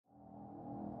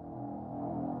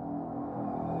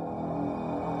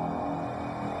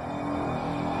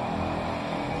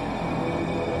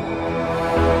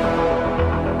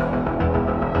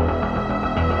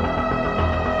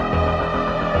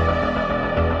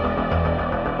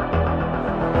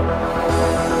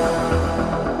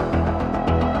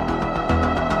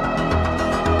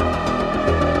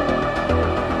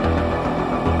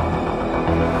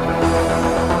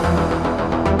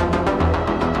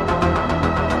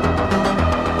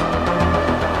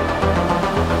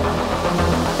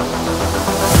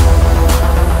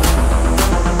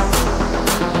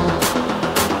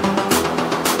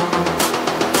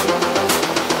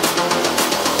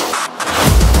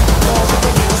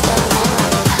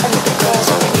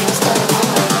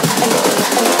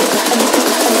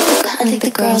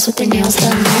girls with their nails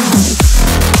done now.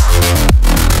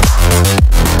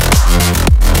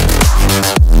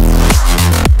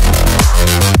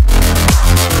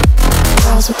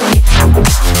 Girls with their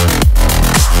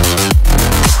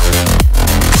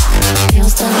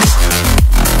nails done.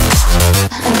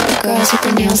 I like the girls with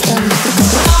their nails done.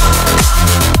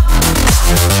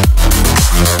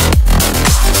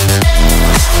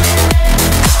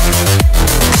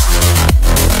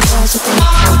 Girls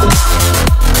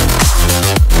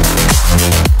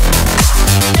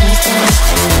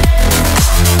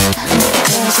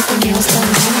with their nails done.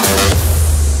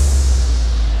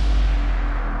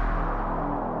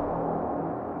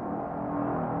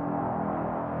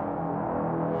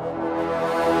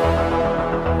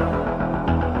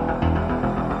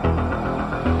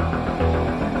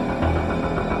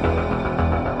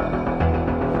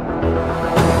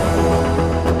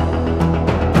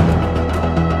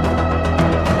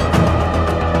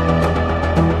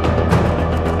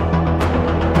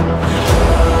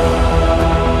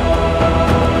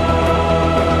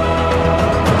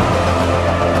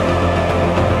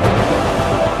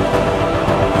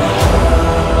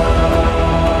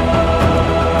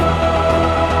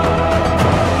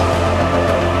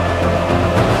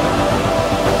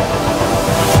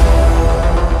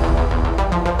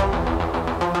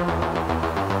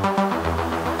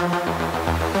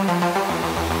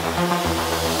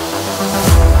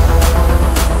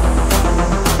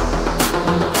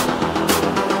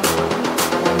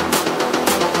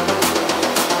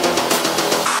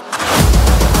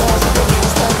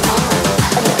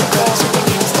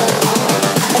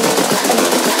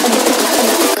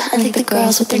 I like the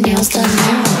girls with their nails done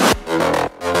now.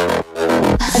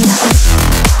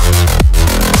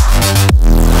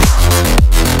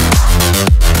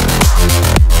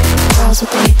 Girls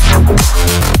with their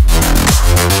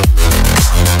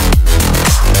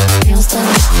nails done now.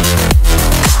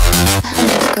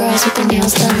 Girls with their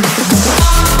nails done. I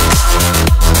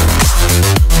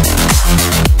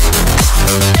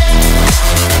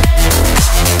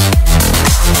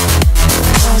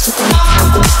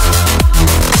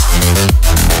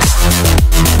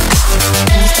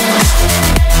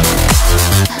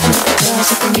like the girls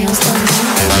with their nails done. Girls with their girls with their nails done now.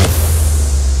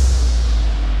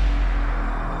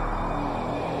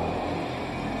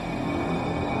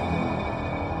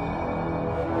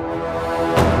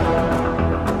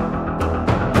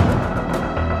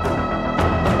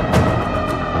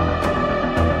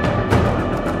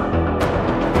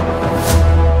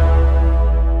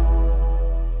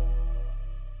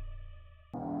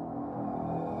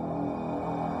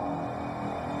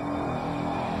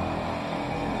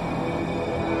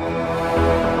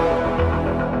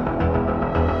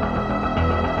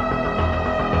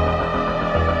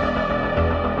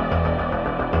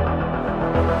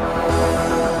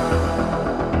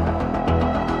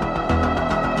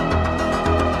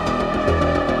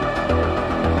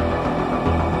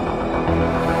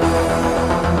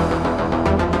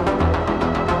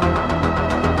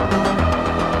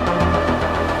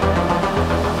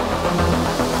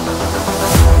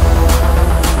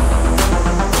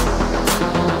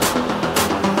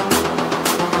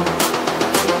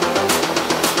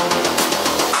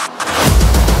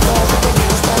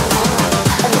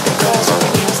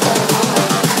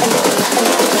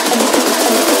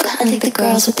 I like the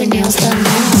girls with their nails done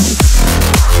now.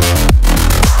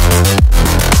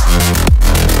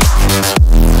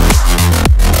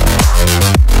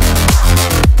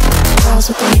 Girls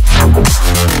with their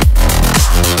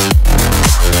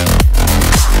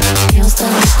nails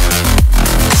done.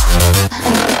 I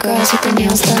like the girls with their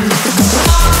nails done.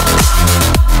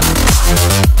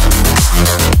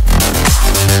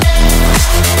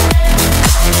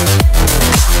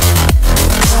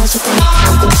 Girls with their nails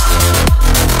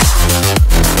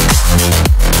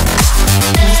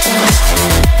done.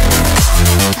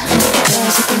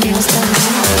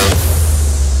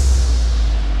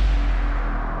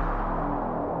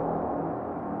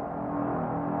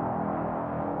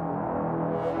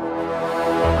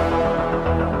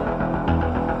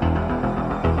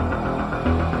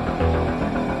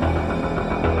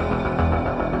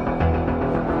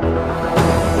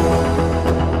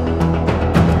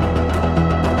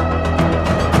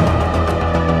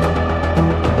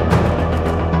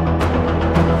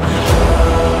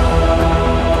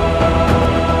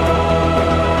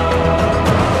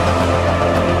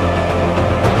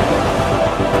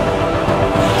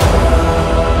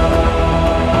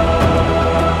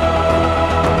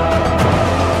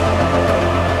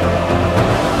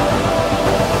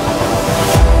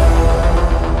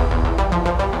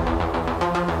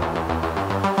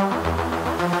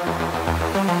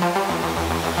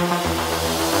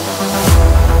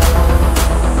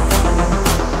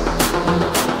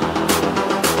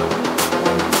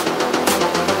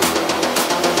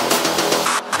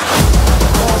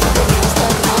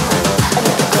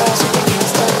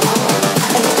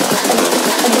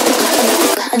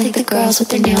 girls with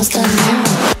their nails done now.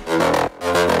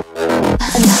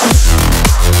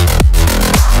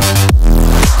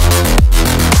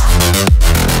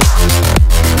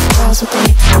 Girls with their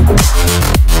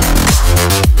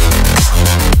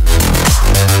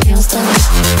nails done.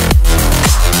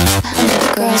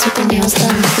 Girls with their nails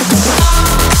done.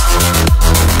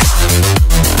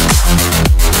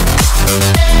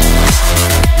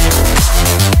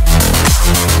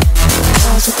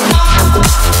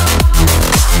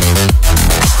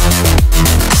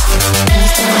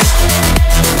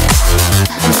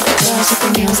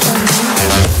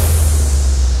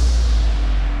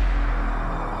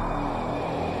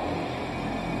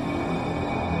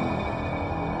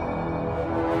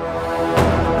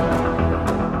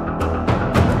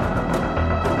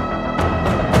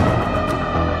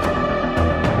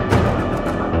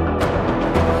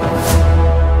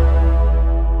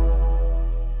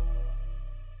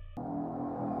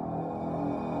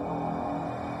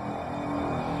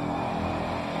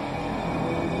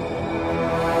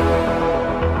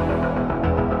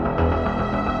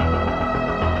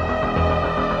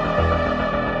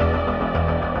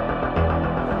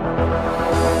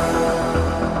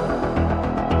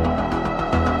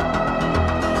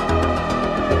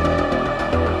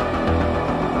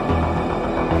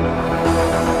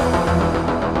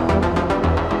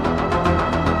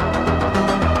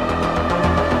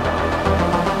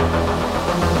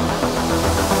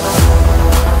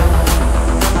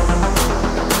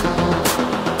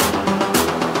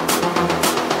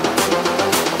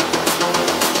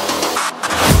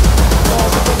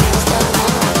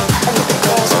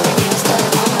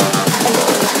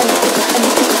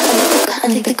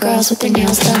 Girls with their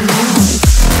nails done now.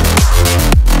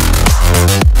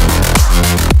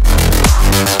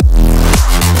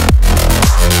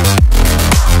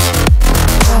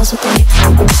 Girls with their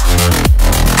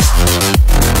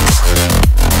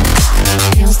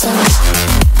nails done.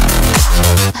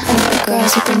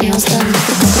 Girls with their nails done.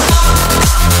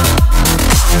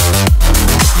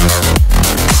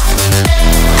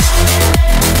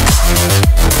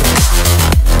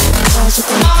 Girls with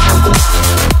their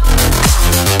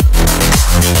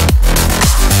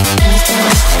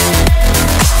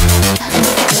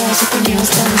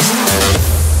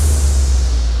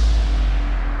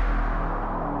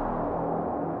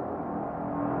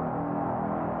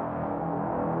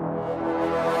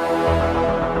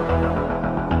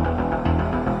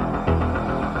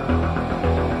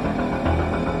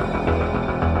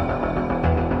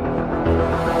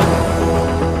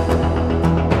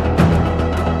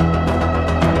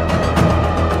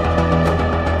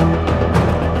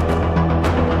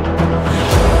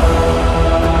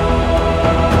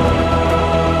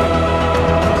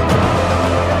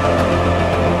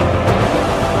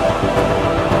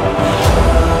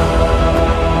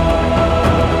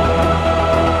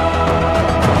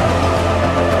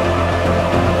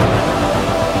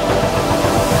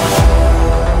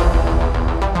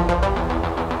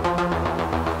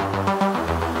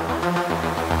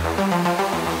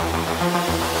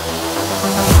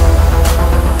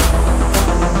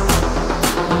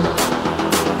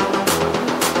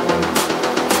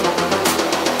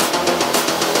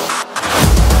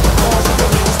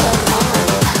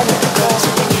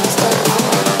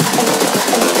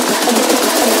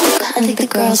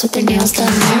girls with their nails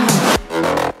done now.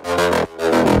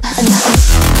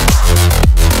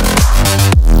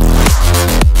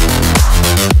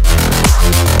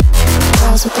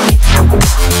 Girls with their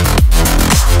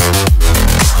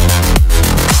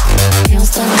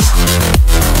nails done.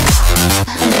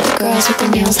 Girls with their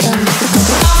nails done.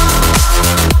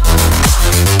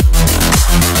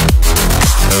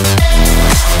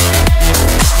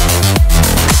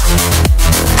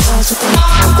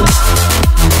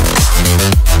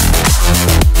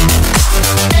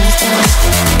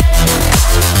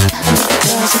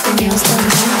 Girls with their nails done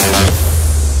now.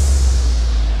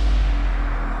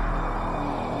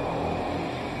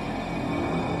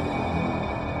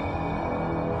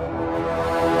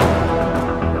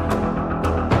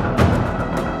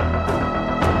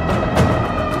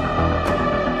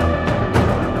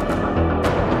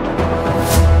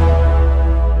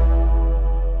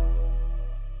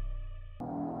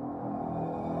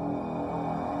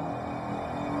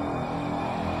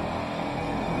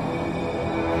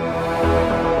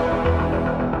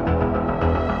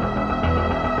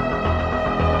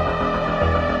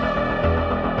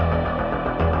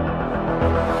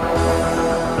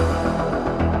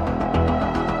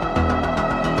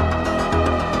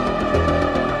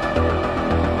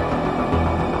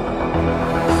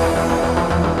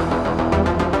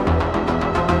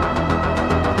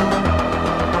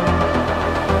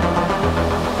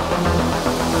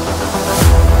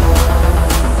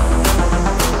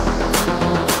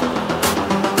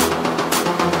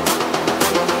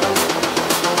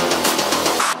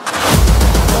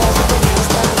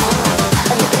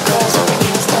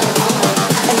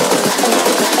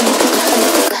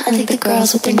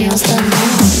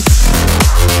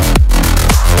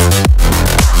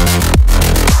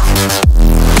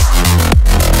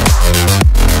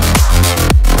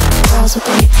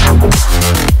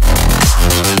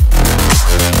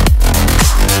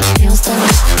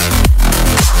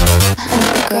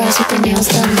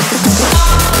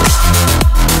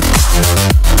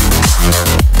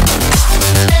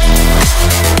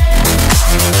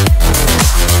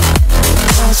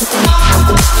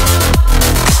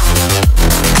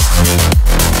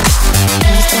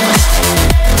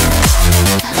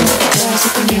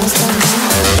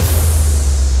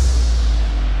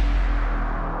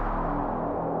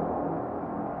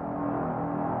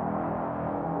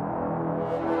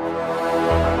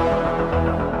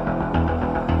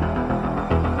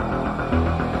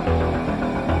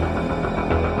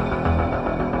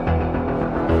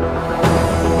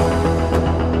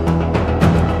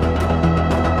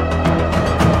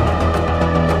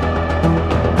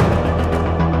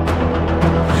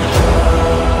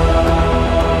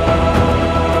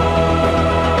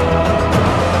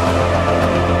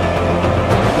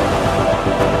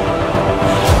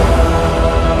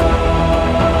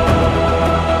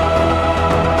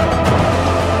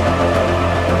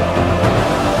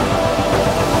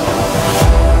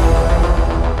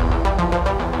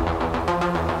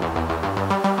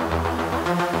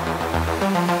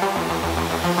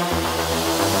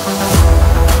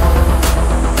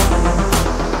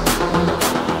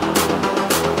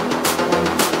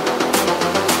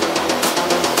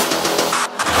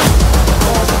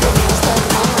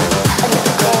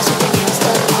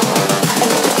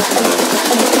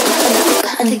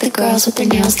 girls with their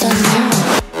nails done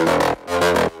now.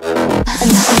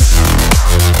 And